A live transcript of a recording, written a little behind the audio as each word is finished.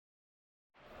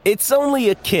It's only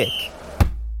a kick,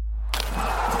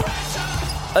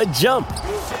 a jump,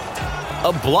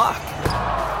 a block.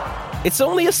 It's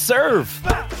only a serve.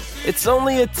 It's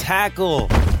only a tackle,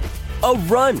 a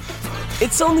run.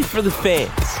 It's only for the fans.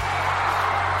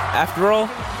 After all,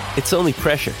 it's only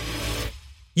pressure.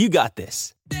 You got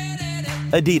this.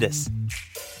 Adidas.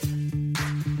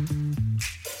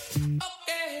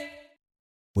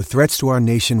 With threats to our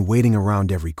nation waiting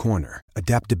around every corner,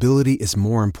 adaptability is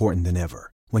more important than ever.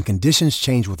 When conditions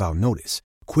change without notice,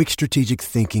 quick strategic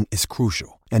thinking is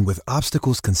crucial. And with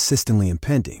obstacles consistently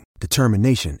impending,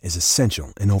 determination is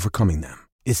essential in overcoming them.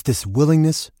 It's this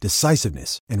willingness,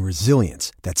 decisiveness, and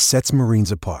resilience that sets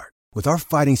Marines apart. With our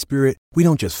fighting spirit, we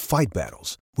don't just fight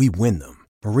battles, we win them.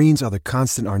 Marines are the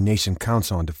constant our nation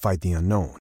counts on to fight the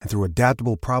unknown. And through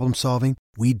adaptable problem solving,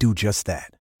 we do just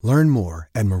that. Learn more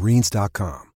at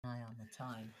marines.com.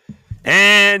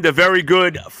 And a very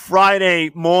good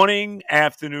Friday morning,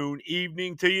 afternoon,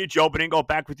 evening to you. Joe Beningo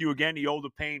back with you again, the Older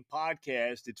Pain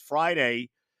Podcast. It's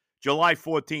Friday, July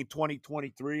 14,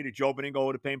 2023. The Joe Beningo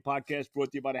Older Pain Podcast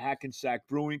brought to you by the Hackensack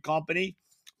Brewing Company,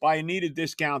 by Anita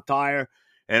Discount Tire,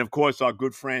 and, of course, our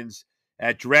good friends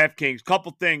at DraftKings.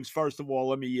 Couple things. First of all,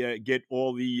 let me get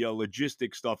all the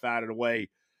logistic stuff out of the way.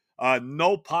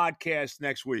 No podcast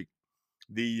next week.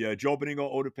 The Joe Beningo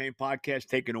Older Pain Podcast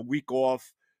taking a week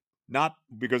off. Not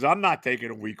because I'm not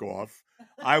taking a week off.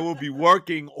 I will be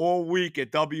working all week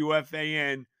at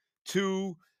WFAN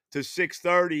 2 to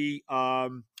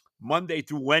 6:30 Monday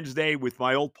through Wednesday with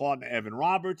my old partner, Evan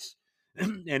Roberts,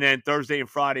 and then Thursday and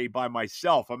Friday by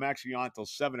myself. I'm actually on until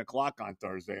 7 o'clock on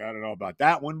Thursday. I don't know about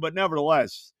that one, but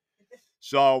nevertheless.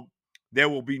 So there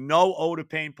will be no Older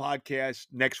Pain Podcast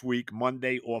next week,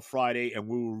 Monday or Friday, and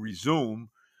we will resume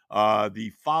the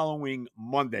following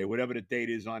Monday, whatever the date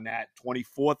is on that,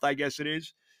 24th, I guess it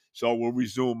is. So we'll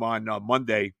resume on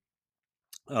Monday,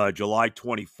 July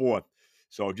 24th.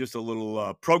 So just a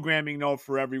little programming note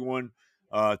for everyone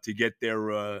to get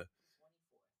their, and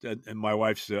my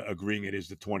wife's agreeing it is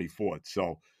the 24th.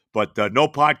 So, but no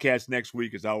podcast next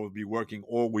week as I will be working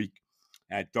all week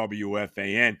at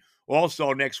WFAN.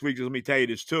 Also next week, let me tell you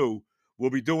this too, we'll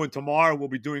be doing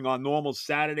our normal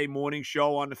Saturday morning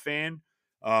show on the Fan.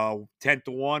 10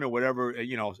 to 1 or whatever,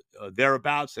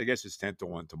 thereabouts. I guess it's 10 to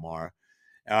 1 tomorrow.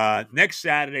 Next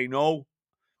Saturday, no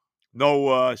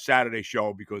Saturday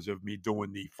show because of me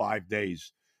doing the 5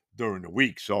 days during the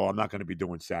week. So I'm not going to be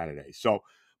doing Saturday. So,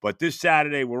 but this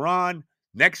Saturday we're on.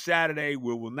 Next Saturday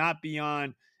we will not be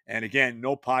on. And again,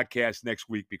 no podcast next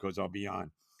week because I'll be on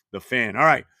the Fan. All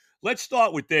right, let's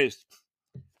start with this.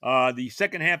 The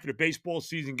second half of the baseball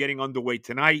season getting underway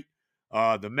tonight.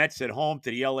 The Mets at home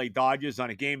to the LA Dodgers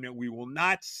on a game that we will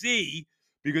not see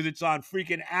because it's on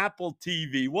freaking Apple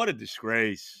TV. What a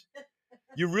disgrace.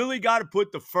 You really got to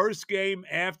put the first game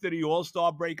after the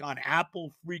All-Star break on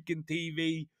Apple freaking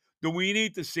TV? Do we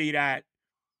need to see that?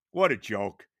 What a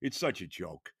joke. It's such a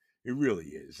joke. It really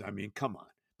is. I mean, come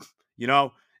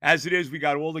on. As it is, we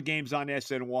got all the games on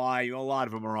SNY. A lot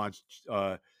of them are on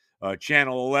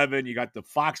Channel 11. You got the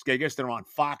Fox. I guess they're on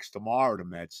Fox tomorrow, the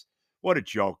Mets. What a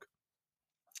joke.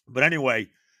 But anyway,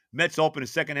 Mets open the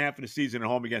second half of the season at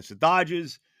home against the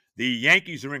Dodgers. The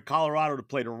Yankees are in Colorado to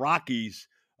play the Rockies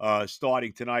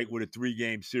starting tonight with a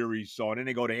 3-game series. So then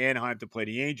they go to Anaheim to play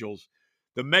the Angels.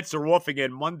 The Mets are off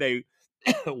again Monday.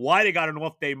 Why they got an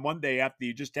off day Monday after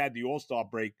you just had the All-Star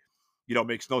break,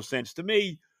 makes no sense to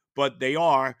me. But they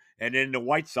are. And then the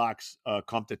White Sox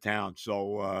come to town.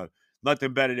 So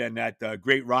nothing better than that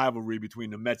great rivalry between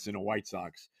the Mets and the White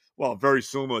Sox. Well, very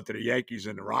similar to the Yankees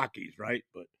and the Rockies, right?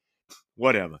 But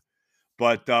whatever.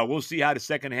 But we'll see how the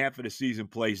second half of the season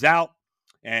plays out.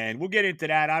 And we'll get into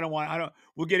that.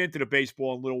 We'll get into the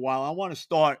baseball in a little while. I want to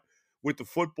start with the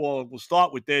football. We'll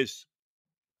start with this.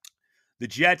 The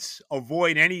Jets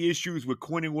avoid any issues with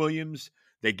Quinnen Williams.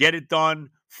 They get it done.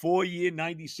 4-year,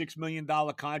 $96 million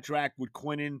contract with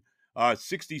Quinnen.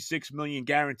 $66 million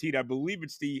guaranteed. I believe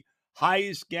it's the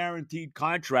highest guaranteed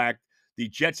contract the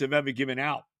Jets have ever given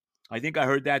out. I think I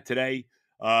heard that today.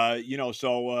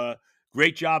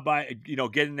 Great job by,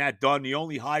 getting that done. The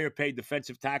only higher paid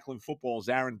defensive tackle in football is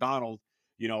Aaron Donald,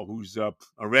 who's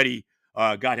already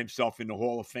got himself in the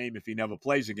Hall of Fame if he never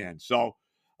plays again. So,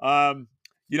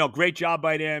 great job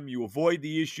by them. You avoid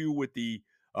the issue with the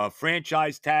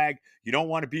franchise tag. You don't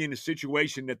want to be in the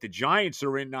situation that the Giants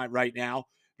are in right now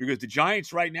because the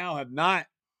Giants right now have not,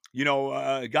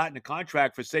 gotten a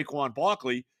contract for Saquon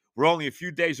Barkley. We're only a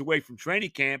few days away from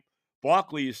training camp.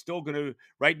 Barkley is still going to,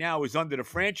 right now, is under the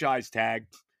franchise tag.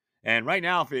 And right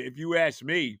now, if you ask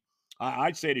me,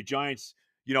 I'd say the Giants,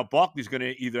 Barkley's going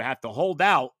to either have to hold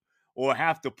out or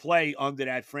have to play under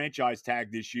that franchise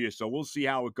tag this year. So we'll see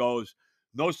how it goes.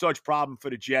 No such problem for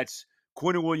the Jets.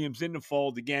 Quinn Williams in the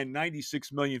fold again,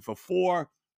 $96 million for 4,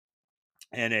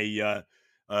 and a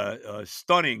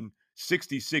stunning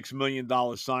 $66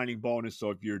 million signing bonus.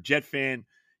 So if you're a Jet fan,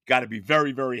 got to be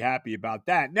very, very happy about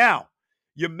that. Now,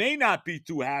 you may not be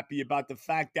too happy about the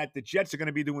fact that the Jets are going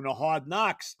to be doing the Hard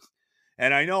Knocks.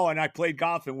 And I know, and I played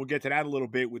golf, and we'll get to that a little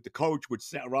bit with the coach, with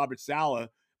Robert Saleh.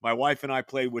 My wife and I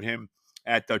played with him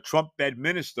at the Trump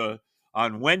Bedminster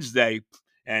on Wednesday,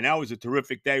 and that was a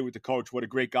terrific day with the coach. What a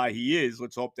great guy he is.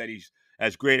 Let's hope that he's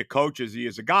as great a coach as he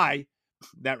is a guy.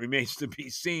 That remains to be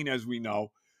seen, as we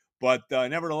know. But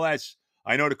nevertheless,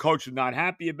 I know the coach is not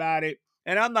happy about it,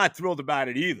 and I'm not thrilled about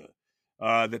it either,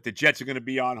 that the Jets are going to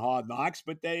be on Hard Knocks.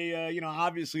 But they,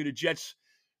 obviously the Jets,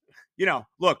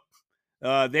 look,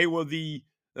 they were the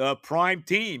prime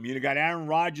team. You got Aaron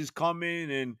Rodgers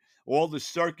coming and all the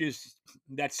circus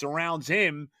that surrounds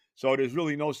him. So there's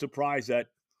really no surprise that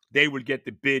they would get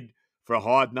the bid for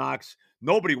Hard Knocks.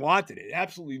 Nobody wanted it.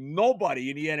 Absolutely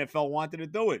nobody in the NFL wanted to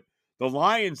do it. The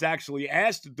Lions actually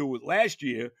asked to do it last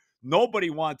year. Nobody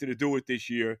wanted to do it this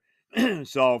year.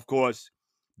 So, of course,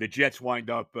 the Jets wind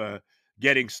up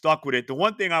getting stuck with it. The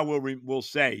one thing I will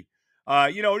say,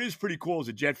 it is pretty cool as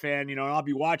a Jet fan. I'll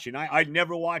be watching. I'd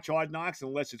never watch Hard Knocks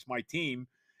unless it's my team.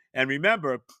 And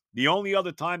remember, the only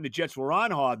other time the Jets were on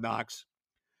Hard Knocks,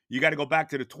 you got to go back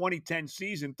to the 2010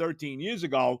 season 13 years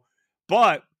ago.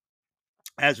 But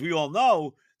as we all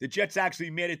know, the Jets actually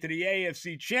made it to the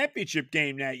AFC Championship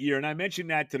game that year. And I mentioned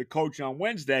that to the coach on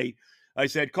Wednesday. I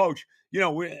said, Coach,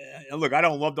 look, I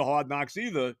don't love the Hard Knocks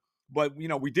either, but,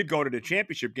 we did go to the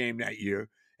championship game that year.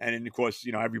 And then, of course,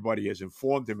 everybody has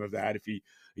informed him of that if he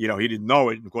didn't know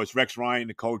it. And, of course, Rex Ryan,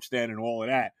 the coach then, and all of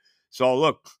that. So,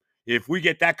 look, if we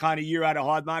get that kind of year out of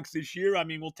Hard Knocks this year,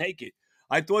 we'll take it.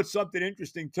 I thought something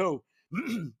interesting, too.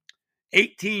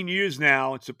 18 years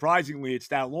now, and surprisingly it's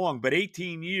that long, but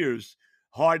 18 years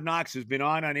Hard Knocks has been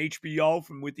on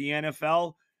HBO with the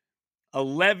NFL.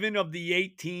 11 of the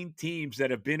 18 teams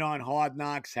that have been on Hard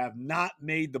Knocks have not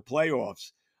made the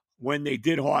playoffs when they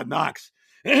did Hard Knocks.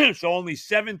 So only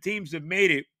 7 teams have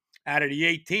made it out of the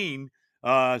 18.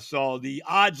 So the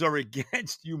odds are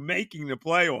against you making the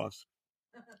playoffs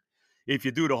if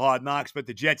you do the Hard Knocks, but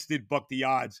the Jets did buck the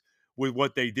odds with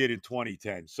what they did in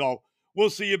 2010. So we'll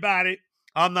see about it.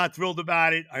 I'm not thrilled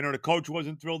about it. I know the coach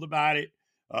wasn't thrilled about it.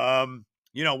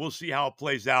 We'll see how it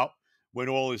plays out when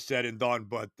all is said and done.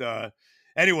 But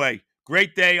anyway,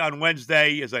 great day on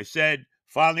Wednesday. As I said,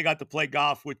 finally got to play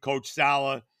golf with Coach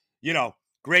Saleh.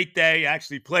 Great day.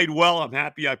 Actually played well. I'm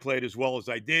happy I played as well as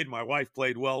I did. My wife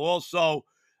played well also.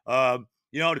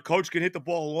 The coach can hit the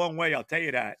ball a long way. I'll tell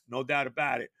you that. No doubt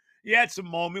about it. He had some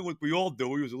moment, which we all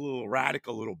do. He was a little erratic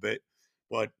a little bit,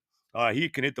 but he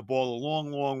can hit the ball a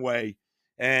long, long way.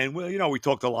 And, we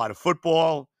talked a lot of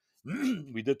football.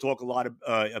 We did talk a lot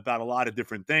about a lot of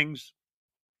different things.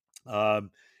 And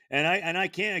I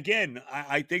can't, again,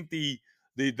 I think the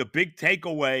big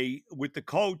takeaway with the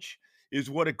coach is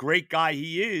what a great guy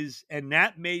he is. And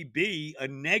that may be a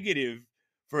negative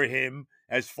for him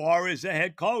as far as a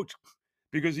head coach,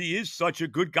 because he is such a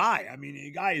good guy.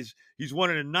 He's one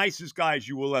of the nicest guys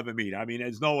you will ever meet.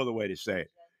 There's no other way to say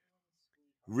it.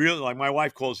 Really, like my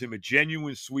wife calls him a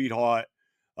genuine sweetheart.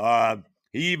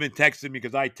 He even texted me,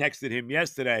 because I texted him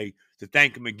yesterday to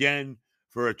thank him again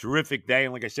for a terrific day.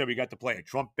 And like I said, we got to play at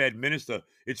Trump Bedminster.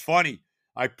 It's funny.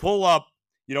 I pull up,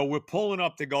 we're pulling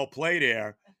up to go play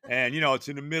there. And, it's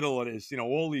in the middle of this,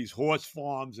 all these horse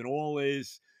farms and all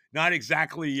this. Not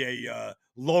exactly a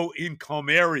low-income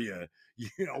area,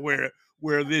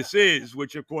 where this is,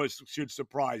 which, of course, should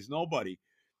surprise nobody.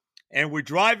 And we're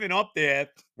driving up there,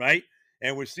 right?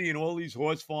 And we're seeing all these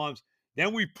horse farms.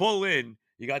 Then we pull in.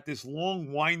 You got this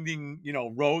long, winding,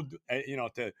 road,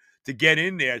 to get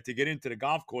in there, to get into the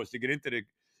golf course, to get into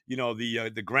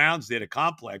the grounds there, the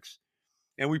complex.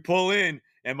 And we pull in,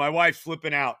 and my wife's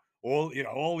flipping out.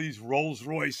 All these Rolls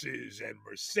Royces and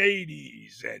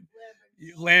Mercedes and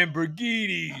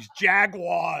Lamborghinis,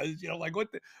 Jaguars.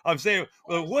 I'm saying,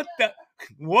 well, what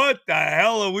the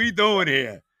hell are we doing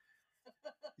here?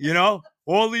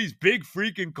 All these big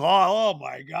freaking cars. Oh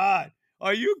my God.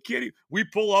 Are you kidding? We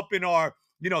pull up in our,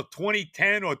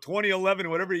 2010 or 2011 or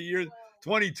whatever year,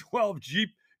 2012 Jeep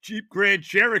Grand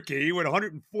Cherokee with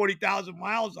 140,000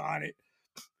 miles on it.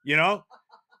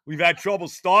 We've had trouble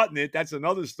starting it. That's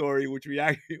another story, which we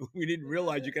didn't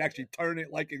realize you could actually turn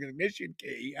it like an ignition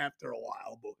key after a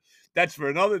while. But that's for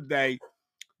another day.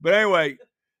 But anyway,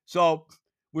 so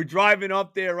we're driving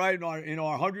up there, right, in our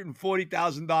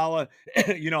 $140,000,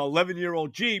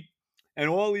 11-year-old Jeep, and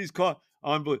all these cars.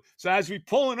 Unbelievable. So as we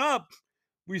pulling up,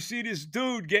 we see this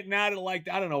dude getting out of like,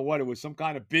 I don't know what it was, some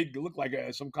kind of big, it looked like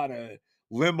some kind of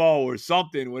limo or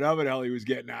something, whatever the hell he was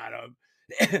getting out of.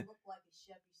 It looked like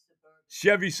a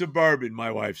Chevy Suburban,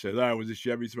 my wife said. That was a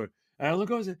Chevy Suburban. And I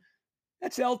look over and said,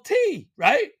 that's LT,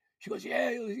 right? She goes, yeah,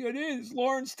 it is.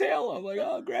 Lawrence Taylor. I'm like,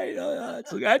 oh, great.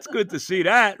 That's good to see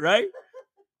that, right?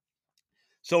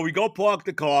 So we go park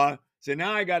the car. So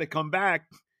now I got to come back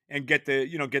and get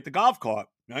the golf cart,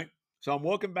 right? So I'm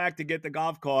walking back to get the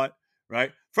golf cart,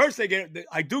 right? First,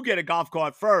 I do get a golf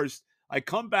cart first. I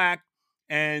come back,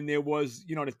 and there was,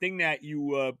 the thing that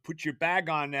you put your bag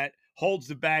on that holds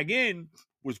the bag in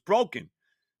was broken.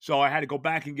 So I had to go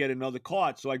back and get another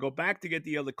cart. So I go back to get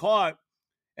the other cart,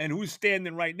 and who's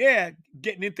standing right there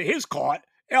getting into his cart?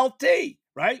 LT,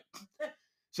 right?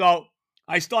 So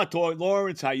I start talking,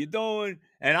 Lawrence, how you doing?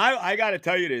 And I got to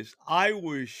tell you this. I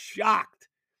was shocked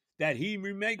that he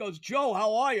goes, Joe,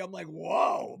 how are you? I'm like,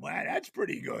 whoa, man, that's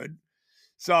pretty good.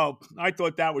 So I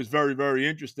thought that was very, very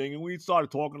interesting. And we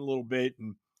started talking a little bit.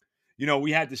 And,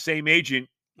 we had the same agent,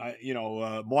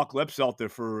 Mark Lepselter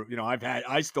for,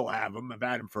 I still have him. I've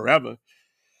had him forever.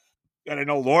 And I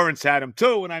know Lawrence had him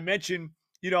too. And I mentioned,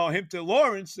 him to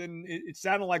Lawrence, and it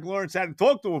sounded like Lawrence hadn't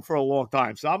talked to him for a long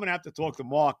time. So I'm going to have to talk to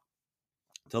Mark,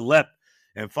 to Lep,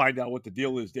 and find out what the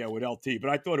deal is there with LT. But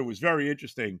I thought it was very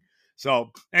interesting.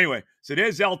 So anyway, so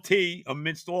there's LT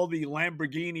amidst all the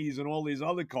Lamborghinis and all these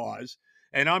other cars.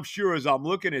 And I'm sure as I'm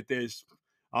looking at this,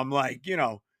 I'm like, boy,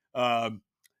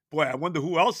 I wonder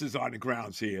who else is on the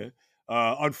grounds here.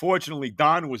 Unfortunately,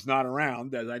 Don was not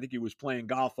around, as I think he was playing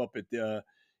golf up at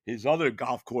his other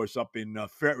golf course up in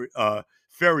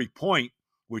Ferry Point,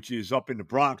 which is up in the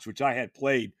Bronx, which I had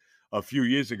played a few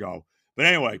years ago. But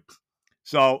anyway,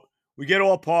 so we get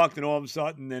all parked, and all of a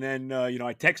sudden, and then,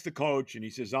 I text the coach, and he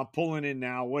says, I'm pulling in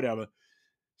now, whatever.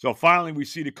 So finally, we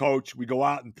see the coach. We go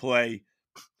out and play,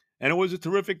 and it was a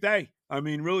terrific day. I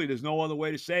mean, really, there's no other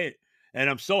way to say it. And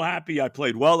I'm so happy I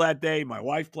played well that day. My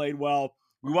wife played well.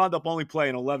 We wound up only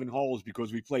playing 11 holes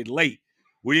because we played late.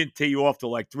 We didn't tee you off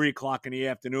till like 3 o'clock in the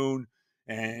afternoon.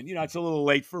 And, it's a little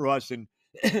late for us. And,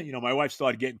 my wife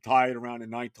started getting tired around the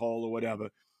 9th hole or whatever.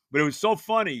 But it was so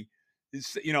funny.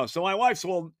 So my wife's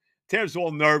Tara's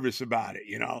all nervous about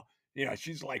it,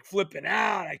 she's like flipping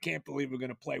out. I can't believe we're going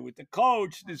to play with the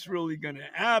coach. This really going to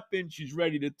happen. She's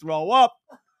ready to throw up.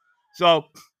 So,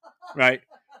 right.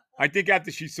 I think after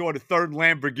she saw the third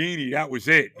Lamborghini, that was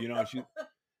it.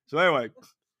 So anyway,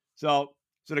 so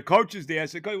the coach is there. I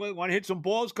said, want to hit some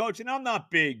balls, coach? And I'm not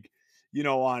big,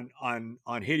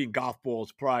 on hitting golf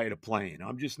balls prior to playing.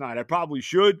 I'm just not. I probably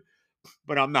should,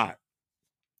 but I'm not.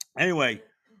 Anyway,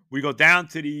 we go down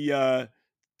to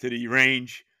the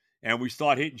range, and we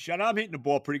start hitting shots. I'm hitting the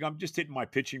ball pretty good. I'm just hitting my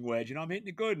pitching wedge, and I'm hitting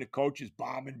it good. And the coach is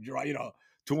bombing,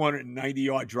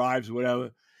 290-yard drives or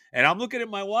whatever. And I'm looking at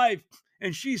my wife,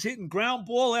 and she's hitting ground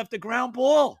ball after ground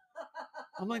ball.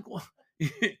 I'm like, well,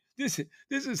 this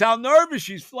is how nervous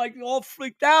she's, like, all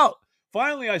freaked out.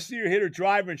 Finally, I see her hit her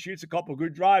driver, and she hits a couple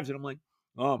good drives, and I'm like,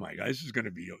 oh my God, this is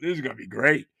gonna be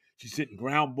great. She's hitting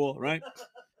ground ball, right?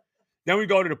 Then we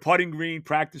go to the putting green,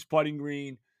 practice putting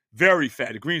green. Very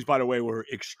fast. The greens, by the way, were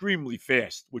extremely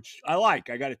fast, which I like.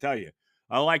 I got to tell you,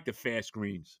 I like the fast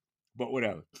greens, but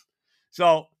whatever.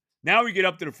 So now we get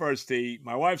up to the first tee.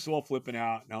 My wife's all flipping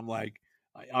out, and I'm like,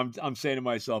 I'm saying to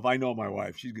myself, I know my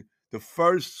wife. The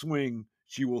first swing,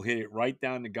 she will hit it right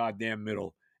down the goddamn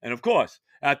middle. And of course,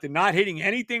 after not hitting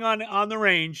anything on the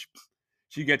range,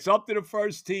 she gets up to the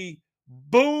first tee,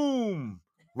 boom,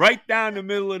 right down the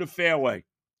middle of the fairway,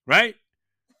 right?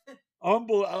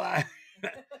 Unbelievable.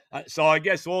 So I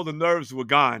guess all the nerves were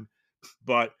gone.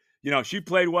 But, she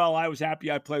played well. I was happy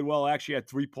I played well. I actually had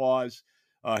 3 pars,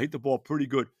 hit the ball pretty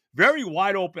good. Very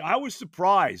wide open. I was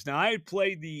surprised. Now, I had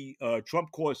played the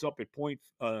Trump course up at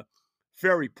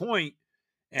Ferry Point,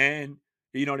 and,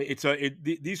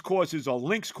 these courses are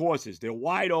links courses. They're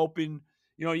wide open.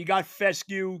 You got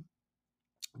fescue,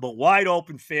 but wide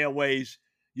open fairways.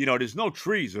 There's no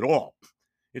trees at all.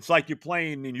 It's like you're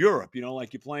playing in Europe,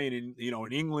 like you're playing in,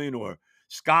 in England or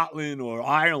Scotland or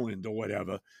Ireland or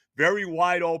whatever. Very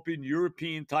wide open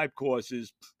European type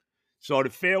courses. So the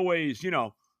fairways,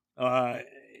 I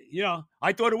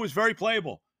thought it was very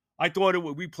playable. I thought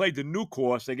we played the new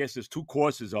course. I guess there's 2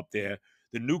 courses up there,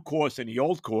 the new course and the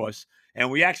old course. And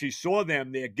we actually saw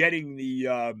them. They're getting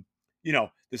the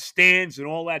stands and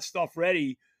all that stuff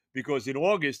ready because in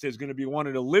August there's going to be one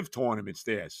of the live tournaments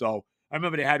there. So I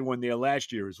remember they had one there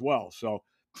last year as well. So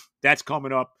that's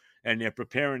coming up, and they're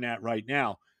preparing that right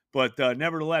now. But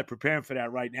nevertheless, preparing for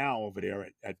that right now over there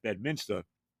at Bedminster.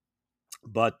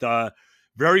 But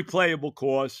very playable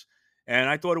course. And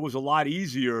I thought it was a lot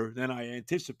easier than I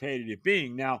anticipated it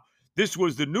being. Now, this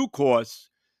was the new course,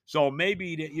 so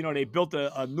maybe they built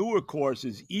a newer course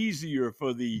is easier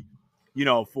for the,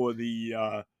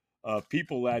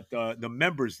 people the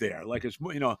members there. Like it's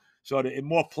so it's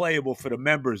more playable for the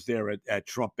members there at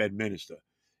Trump Bedminster.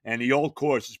 And the old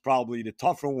course is probably the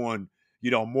tougher one,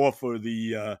 more for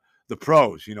the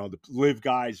pros, the live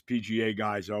guys, PGA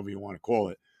guys, however you want to call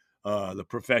it, the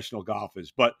professional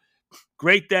golfers. But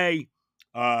great day.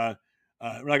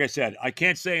 Like I said, I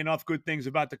can't say enough good things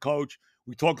about the coach.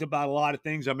 We talked about a lot of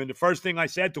things. I mean, the first thing I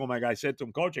said to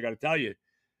him, Coach, I got to tell you,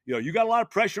 you got a lot of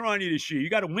pressure on you this year. You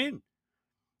got to win.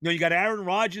 You got Aaron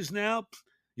Rodgers now.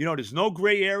 There's no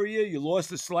gray area. You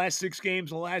lost the last 6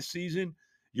 games of last season.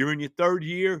 You're in your 3rd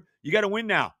year. You got to win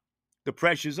now. The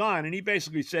pressure's on. And he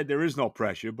basically said there is no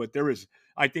pressure, but there is.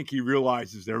 I think he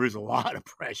realizes there is a lot of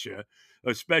pressure,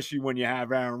 especially when you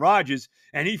have Aaron Rodgers.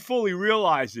 And he fully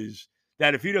realizes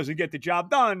that if he doesn't get the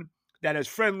job done, that as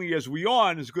friendly as we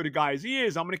are and as good a guy as he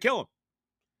is, I'm going to kill him.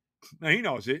 Now, he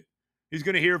knows it. He's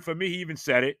going to hear it from me. He even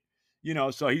said it,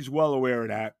 so he's well aware of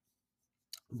that.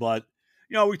 But,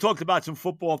 we talked about some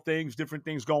football things, different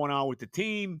things going on with the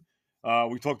team.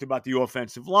 We talked about the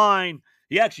offensive line.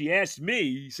 He actually asked me,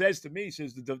 he says, do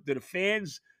the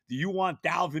fans, do you want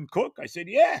Dalvin Cook? I said,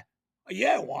 yeah,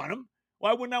 I want him.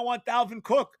 Why wouldn't I want Dalvin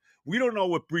Cook? We don't know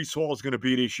what Breece Hall is going to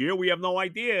be this year. We have no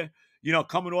idea.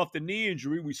 Coming off the knee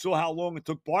injury, we saw how long it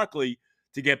took Barkley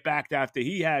to get back after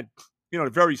he had, a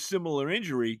very similar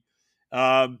injury.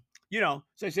 So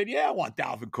I said, yeah, I want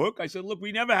Dalvin Cook. I said, look,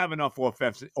 we never have enough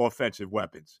offensive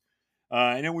weapons.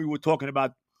 And then we were talking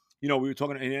about,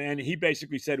 and he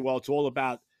basically said, well, it's all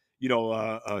about,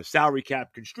 salary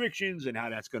cap constrictions and how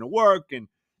that's going to work. And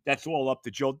that's all up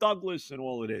to Joe Douglas and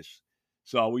all of this.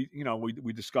 So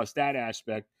we discussed that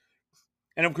aspect.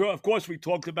 And of course, we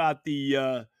talked about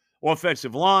the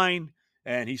offensive line.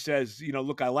 And he says,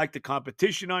 look, I like the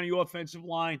competition on the offensive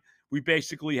line. We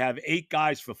basically have 8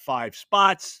 guys for 5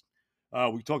 spots.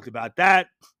 We talked about that.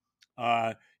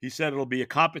 He said it'll be a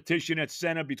competition at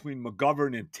center between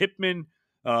McGovern and Tippmann,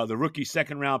 the rookie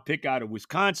 2nd-round pick out of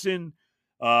Wisconsin.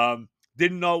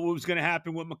 Didn't know what was going to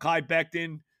happen with Mekhi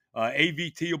Becton.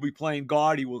 AVT will be playing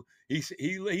guard. He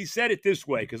said it this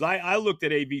way, because I looked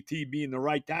at AVT being the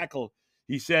right tackle.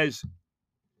 He says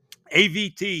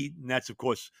AVT, and that's, of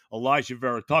course, Elijah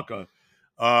Vera Tucker,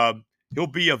 he'll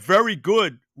be a very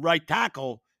good right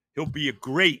tackle. He'll be a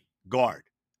great guard.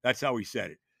 That's how he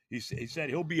said it. He said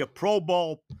he'll be a Pro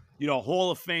Bowl,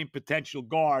 Hall of Fame potential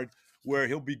guard, where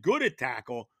he'll be good at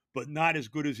tackle, but not as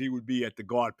good as he would be at the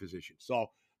guard position. So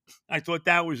I thought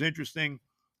that was interesting,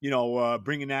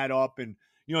 bringing that up and,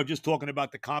 just talking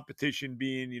about the competition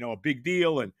being, a big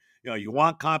deal and, you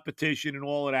want competition and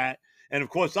all of that. And, of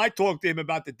course, I talked to him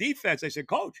about the defense. I said,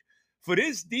 Coach, for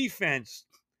this defense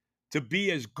to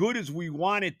be as good as we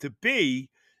want it to be,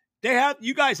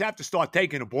 you guys have to start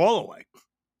taking the ball away.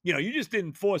 You just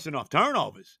didn't force enough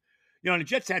turnovers. The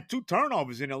Jets had 2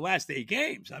 turnovers in the last 8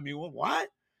 games. I mean, what?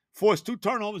 Forced 2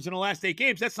 turnovers in the last 8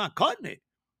 games. That's not cutting it.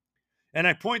 And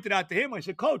I pointed out to him, I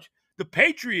said, Coach, the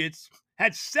Patriots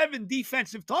had 7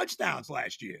 defensive touchdowns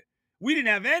last year. We didn't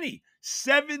have any.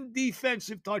 7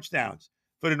 defensive touchdowns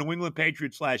for the New England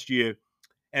Patriots last year.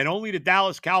 And only the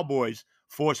Dallas Cowboys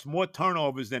forced more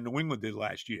turnovers than New England did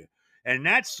last year. And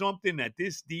that's something that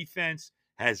this defense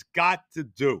has got to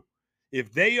do.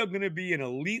 If they are going to be an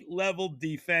elite level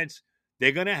defense,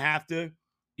 they're going to have to,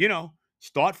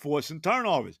 start forcing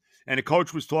turnovers. And the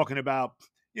coach was talking about,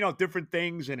 different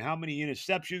things and how many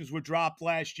interceptions were dropped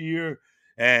last year.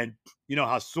 And,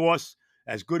 how Sauce,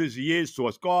 as good as he is,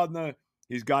 Sauce Gardner,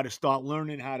 he's got to start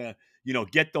learning how to,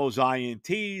 get those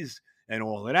INTs and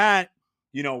all of that.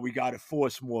 We got to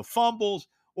force more fumbles,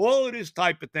 all of this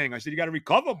type of thing. I said, you got to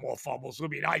recover more fumbles. It'll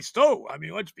be nice too. I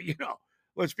mean,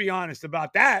 let's be honest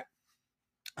about that.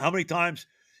 How many times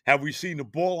have we seen the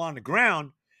ball on the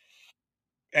ground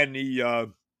and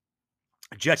the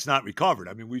Jets not recovered?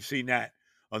 I mean, we've seen that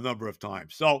a number of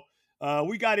times. So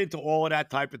we got into all of that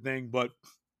type of thing. But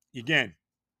again,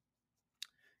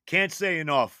 can't say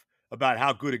enough about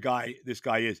how good this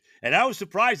guy is. And I was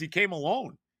surprised he came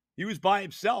alone. He was by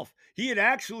himself. He had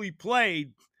actually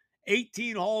played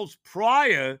 18 holes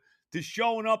prior to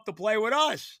showing up to play with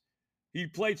us. He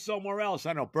played somewhere else. I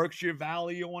don't know, Berkshire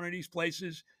Valley or one of these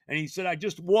places. And he said, I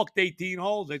just walked 18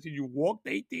 holes. I said, you walked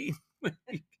 18?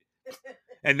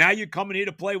 And now you're coming here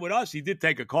to play with us? He did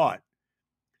take a card.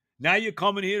 Now you're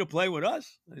coming here to play with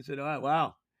us? I said, oh,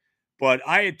 wow. But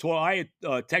I had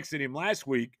texted him last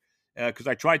week because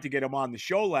I tried to get him on the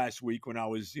show last week when I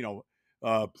was,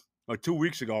 or 2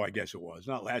 weeks ago, I guess it was.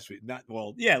 Not last week.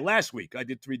 Last week. I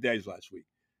did 3 days last week.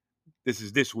 This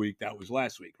is this week. That was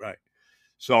last week, right?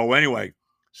 So anyway,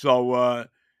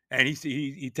 and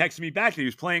he texted me back. He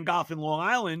was playing golf in Long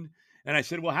Island, and I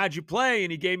said, "Well, how'd you play?"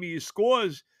 And he gave me his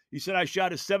scores. He said, "I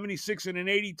shot a 76 and an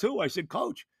 82." I said,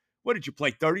 "Coach, what did you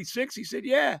play, 36?" He said,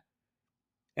 "Yeah."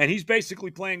 And he's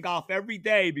basically playing golf every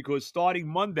day because starting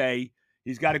Monday,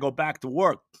 he's got to go back to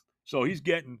work. So he's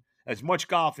getting as much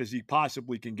golf as he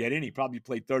possibly can get in. He probably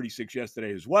played 36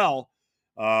 yesterday as well.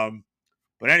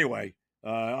 But anyway,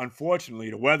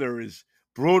 unfortunately, the weather is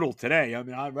brutal today. I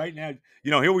mean, right now,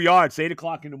 here we are. It's 8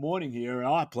 o'clock in the morning here in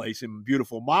our place in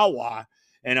beautiful Mawa.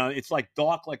 And it's like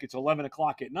dark, like it's 11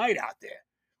 o'clock at night out there.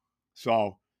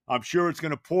 So I'm sure it's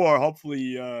going to pour.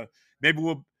 Hopefully,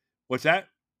 maybe what's that?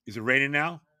 Is it raining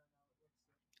now?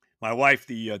 My wife,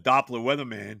 the Doppler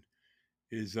weatherman,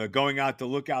 is going out to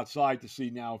look outside to see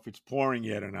now if it's pouring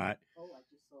yet or not. Oh, I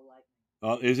just saw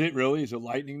lightning. Is it really? Is it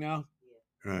lightning now?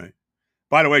 Yeah. All right.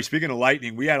 By the way, speaking of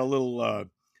lightning, we had a little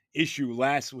issue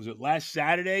last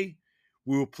Saturday?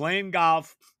 We were playing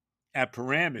golf at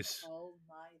Paramus. Oh,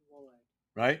 my Lord.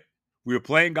 Right? We were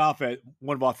playing golf at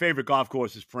one of our favorite golf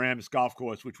courses, Paramus Golf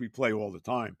Course, which we play all the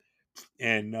time.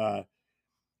 And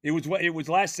it was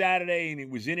last Saturday, and it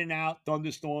was in and out,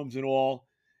 thunderstorms and all.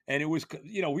 And it was,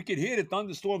 we could hear the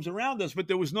thunderstorms around us, but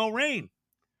there was no rain.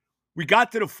 We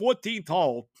got to the 14th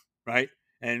hole, right?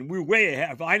 And we were way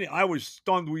ahead. I was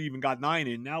stunned we even got 9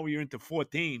 in. Now we're into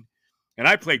 14. And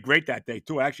I played great that day,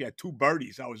 too. I actually had 2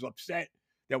 birdies. I was upset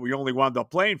that we only wound up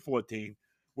playing 14.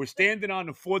 We're standing on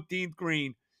the 14th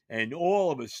green, and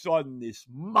all of a sudden, this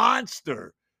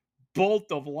monster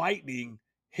bolt of lightning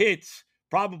hits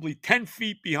probably 10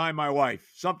 feet behind my wife,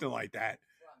 something like that.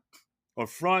 Or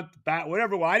front, back,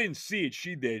 whatever. Well, I didn't see it.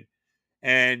 She did.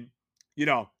 And,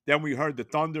 then we heard the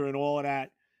thunder and all of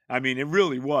that. I mean, it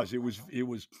really was. It was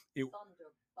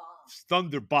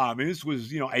thunder bomb. And this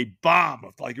was, a bomb.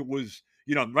 Like it was,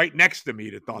 right next to me,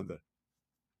 the thunder.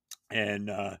 And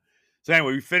so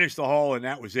anyway, we finished the hole, and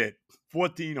that was it.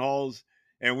 14 holes,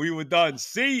 and we were done.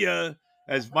 See ya,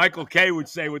 as Michael Kay would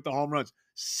say with the home runs.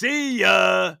 See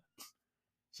ya.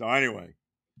 So anyway,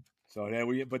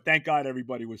 but thank God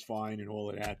everybody was fine and all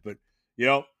of that. But,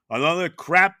 another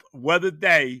crap weather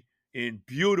day in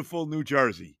beautiful New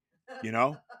Jersey,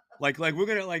 like we're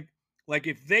going to like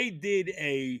if they did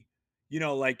a,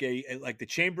 like the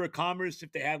Chamber of Commerce,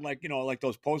 if they had like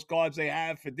those postcards they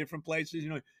have for different places,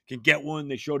 can get one.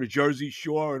 They show the Jersey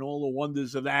Shore and all the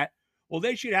wonders of that. Well,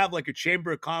 they should have like a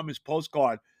Chamber of Commerce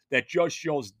postcard that just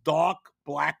shows dark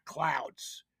black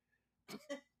clouds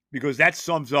because that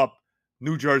sums up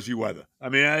New Jersey weather. I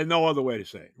mean, I have no other way to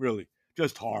say it, really.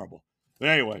 Just horrible. But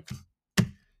anyway,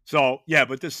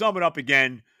 but to sum it up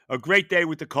again, a great day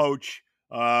with the coach.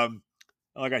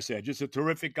 Like I said, just a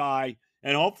terrific guy.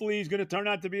 And hopefully he's going to turn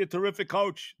out to be a terrific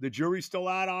coach. The jury's still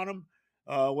out on him.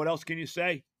 What else can you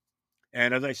say?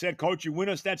 And as I said, Coach, you win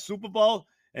us that Super Bowl,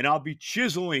 and I'll be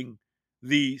chiseling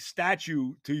the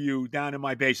statue to you down in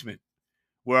my basement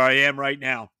where I am right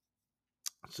now.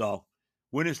 So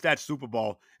win us that Super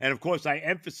Bowl. And, of course, I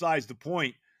emphasize the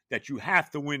point that you have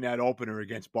to win that opener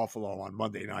against Buffalo on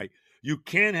Monday night. You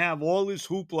can't have all this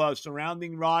hoopla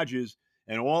surrounding Rodgers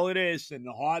and all of this and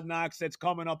the hard knocks that's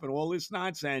coming up and all this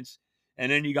nonsense.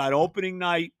 And then you got opening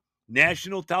night,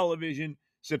 national television,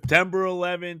 September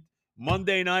 11th,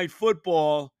 Monday Night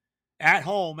Football at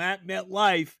home at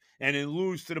MetLife, and then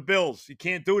lose to the Bills. You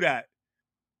can't do that.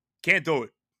 Can't do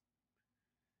it.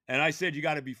 And I said you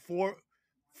got to be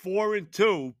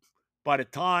 4-2 by the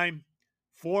time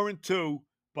 4-2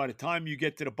 by the time you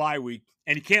get to the bye week.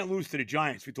 And you can't lose to the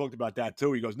Giants. We talked about that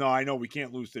too. He goes, "No, I know we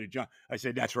can't lose to the Giants." I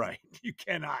said, "That's right. You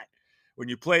cannot. When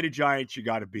you play the Giants, you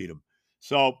got to beat them."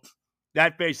 So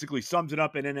that basically sums it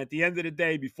up. And then at the end of the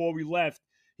day, before we left,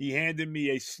 he handed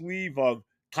me a sleeve of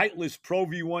Titleist Pro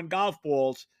V1 golf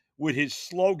balls with his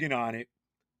slogan on it,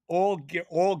 all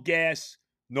gas,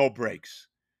 no brakes.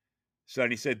 So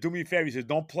and he said, "Do me a favor." He said,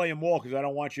 "Don't play them all because I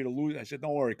don't want you to lose." I said,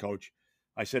 "Don't worry, Coach."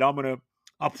 I said,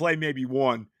 I'll play maybe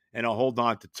one and I'll hold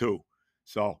on to 2.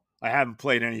 So I haven't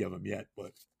played any of them yet.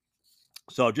 But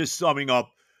so just summing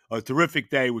up, a terrific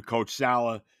day with Coach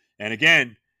Saleh. And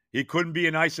again, he couldn't be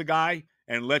a nicer guy.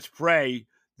 And let's pray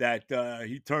that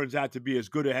he turns out to be as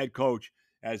good a head coach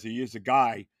as he is a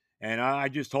guy. And I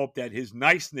just hope that his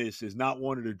niceness is not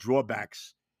one of the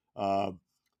drawbacks to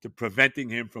preventing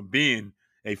him from being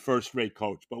a first-rate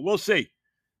coach. But we'll see.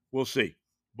 We'll see.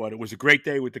 But it was a great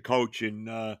day with the coach,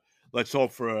 and let's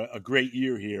hope for a great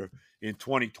year here in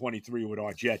 2023 with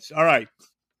our Jets. All right.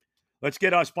 Let's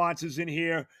get our sponsors in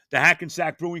here. The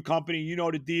Hackensack Brewing Company, you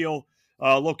know the deal.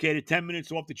 located 10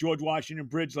 minutes off the George Washington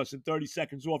Bridge, less than 30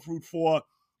 seconds off Route 4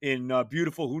 in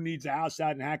beautiful Who Needs a House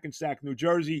out in Hackensack, New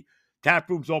Jersey. Tap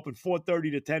room's open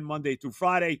 4:30 to 10 Monday through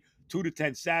Friday, 2 to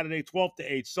 10 Saturday, 12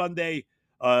 to 8 Sunday.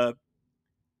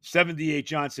 78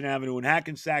 Johnson Avenue in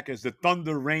Hackensack as the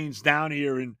thunder rains down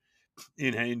here in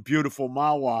beautiful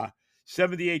Mahwah.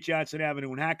 78 Johnson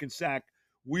Avenue in Hackensack.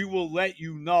 We will let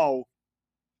you know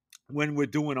when we're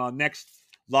doing our next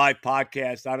live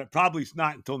podcast. Probably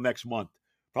not until next month,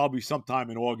 probably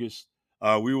sometime in August.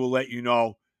 We will let you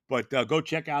know. But go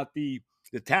check out the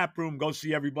tap room. Go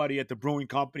see everybody at the brewing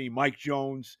company, Mike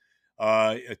Jones,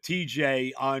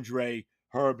 TJ, Andre,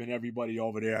 Herb, and everybody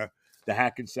over there, the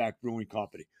Hackensack Brewing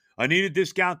Company. I need a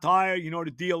discount tire. You know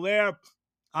the deal there.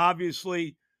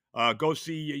 Obviously, go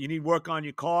see. You need work on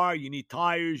your car. You need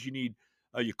tires. You need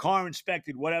your car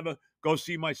inspected, whatever. Go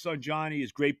see my son Johnny,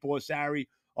 his great boss Harry,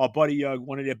 our buddy,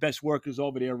 one of their best workers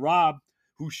over there, Rob,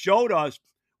 who showed us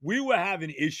we were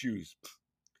having issues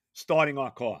starting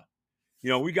our car. You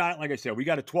know, we got, like I said, we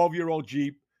got a 12-year-old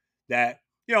Jeep that,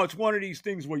 you know, it's one of these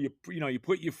things where you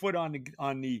put your foot on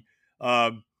the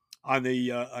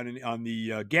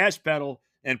gas pedal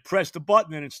and press the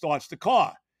button and it starts the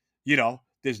car. You know,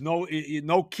 there's no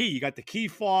key. You got the key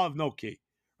fob, no key,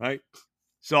 right?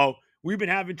 So we've been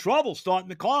having trouble starting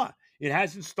the car. It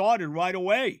hasn't started right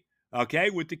away, okay,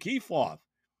 with the key fob.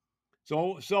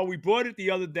 So we brought it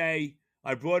the other day.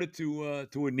 I brought it to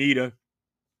Anita.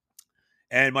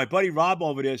 And my buddy Rob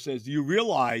over there says, do you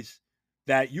realize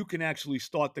that you can actually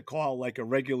start the car like a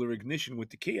regular ignition with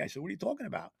the key? I said, what are you talking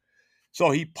about?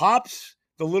 So he pops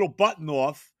the little button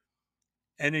off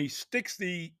and he sticks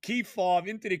the key fob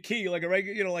into the key like a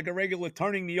regular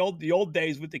turning the old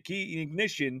days with the key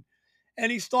ignition,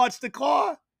 and he starts the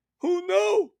car. Who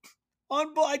knew?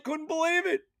 I couldn't believe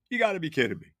it. You got to be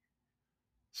kidding me.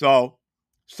 So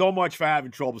much for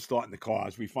having trouble starting the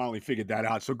cars. We finally figured that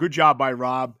out. So good job by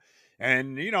Rob.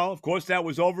 And, you know, of course, that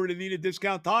was over at Anita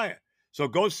Discount Tire. So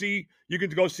you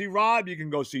can go see Rob. You can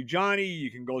go see Johnny.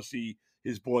 You can go see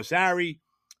his boss, Harry.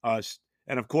 And,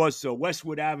 of course,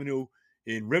 Westwood Avenue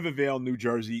in Rivervale, New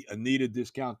Jersey, Anita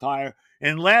Discount Tire.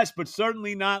 And last but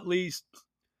certainly not least,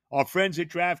 our friends at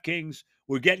DraftKings.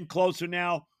 We're getting closer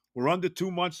now. We're under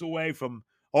 2 months away from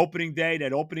opening day,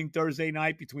 that opening Thursday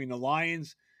night between the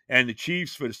Lions and the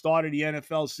Chiefs for the start of the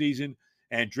NFL season.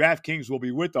 And DraftKings will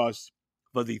be with us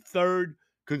for the third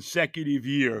consecutive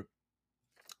year.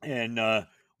 And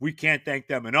we can't thank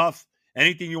them enough.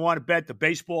 Anything you want to bet, the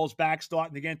baseball's back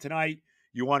starting again tonight.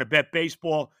 You want to bet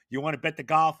baseball. You want to bet the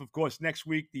golf, of course, next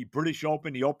week, the British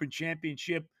Open, the Open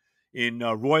Championship in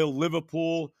Royal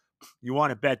Liverpool. You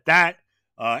want to bet that.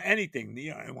 Anything.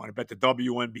 You want to bet the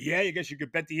WNBA. I guess you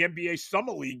could bet the NBA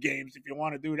Summer League games if you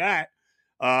want to do that.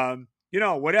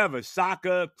 Whatever.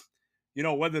 Soccer. You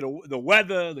know, whether the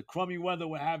weather, the crummy weather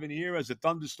we're having here as the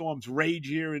thunderstorms rage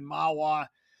here in Mahwah,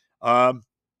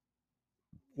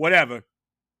 whatever,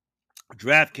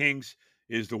 DraftKings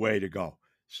is the way to go.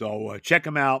 So check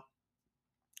them out,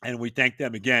 and we thank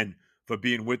them again for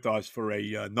being with us for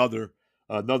another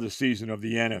season of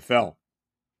the NFL.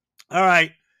 All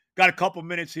right, got a couple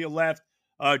minutes here left.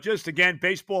 Just again,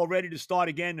 baseball ready to start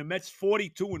again. The Mets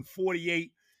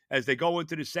 42-48 as they go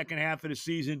into the second half of the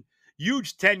season.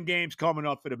 Huge 10 games coming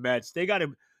up for the Mets. They got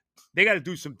to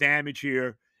do some damage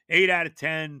here. 8 out of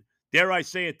 10. Dare I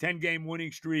say a 10-game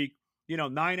winning streak.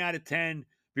 9 out of 10.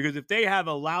 Because if they have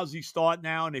a lousy start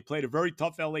now and they played a very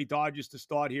tough LA Dodgers to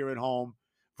start here at home,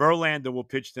 Verlander will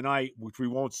pitch tonight, which we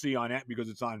won't see on that because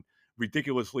it's on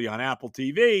ridiculously on Apple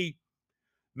TV.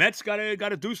 Mets got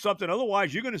to do something.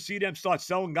 Otherwise, you're going to see them start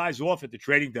selling guys off at the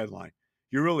trading deadline.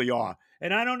 You really are.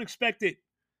 And I don't expect it.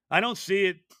 I don't see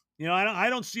it. I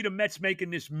don't see the Mets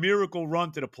making this miracle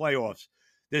run to the playoffs.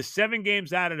 There's 7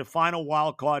 games out of the final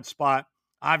wild card spot.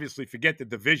 Obviously, forget the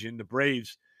division. The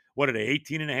Braves, what are they,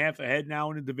 18 and a half ahead now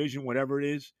in the division, whatever it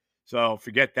is. So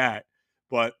forget that.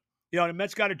 But, the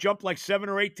Mets got to jump like 7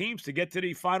 or 8 teams to get to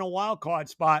the final wild card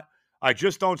spot. I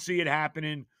just don't see it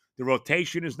happening. The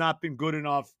rotation has not been good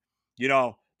enough.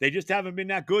 They just haven't been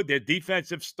that good. Their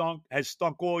defense has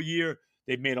stunk all year.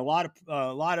 They've made a lot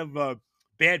of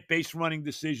bad base running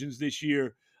decisions this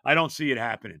year. I don't see it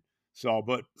happening. So,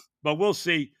 but we'll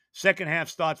see. Second half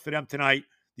starts for them tonight.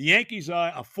 The Yankees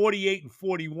are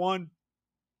 48-41.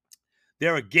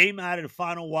 They're a game out of the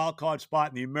final wild card spot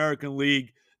in the American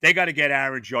League. They got to get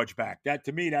Aaron Judge back. That,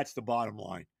 to me, that's the bottom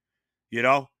line.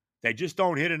 They just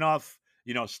don't hit enough.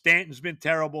 Stanton's been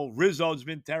terrible. Rizzo's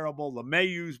been terrible.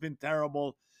 LeMahieu's been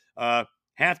terrible.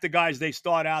 Half the guys they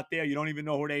start out there, you don't even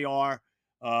know who they are.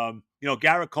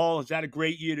 Garrett Cole has had a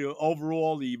great year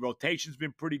overall. The rotation's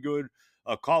been pretty good.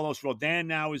 Carlos Rodon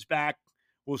now is back.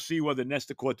 We'll see whether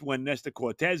when Nestor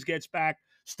Cortez gets back.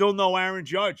 Still no Aaron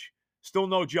Judge. Still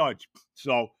no Judge.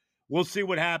 So we'll see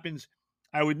what happens.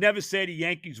 I would never say the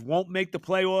Yankees won't make the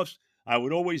playoffs. I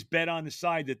would always bet on the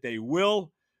side that they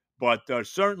will, but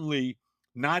certainly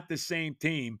not the same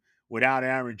team without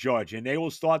Aaron Judge. And they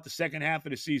will start the second half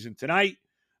of the season tonight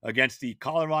against the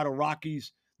Colorado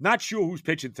Rockies. Not sure who's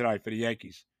pitching tonight for the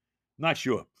Yankees. Not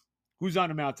sure. Who's on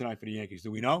the mound tonight for the Yankees?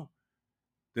 Do we know?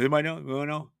 Does anybody know? Do I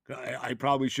know? I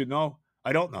probably should know.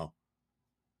 I don't know.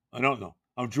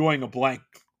 I'm drawing a blank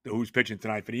to who's pitching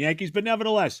tonight for the Yankees. But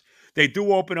nevertheless, they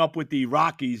do open up with the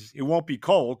Rockies. It won't be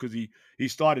Cole because he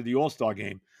started the All-Star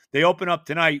game. They open up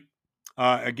tonight,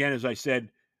 again, as I said,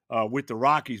 with the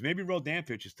Rockies. Maybe Rodon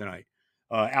pitches tonight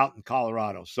out in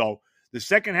Colorado. So the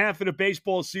second half of the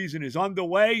baseball season is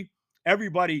underway.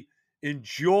 Everybody,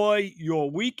 enjoy your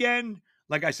weekend.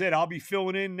 Like I said, I'll be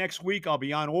filling in next week. I'll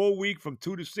be on all week from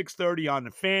 2 to 6:30 on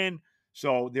The Fan.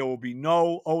 So there will be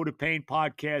no O to Pain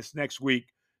podcast next week.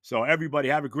 So everybody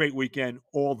have a great weekend.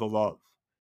 All the love.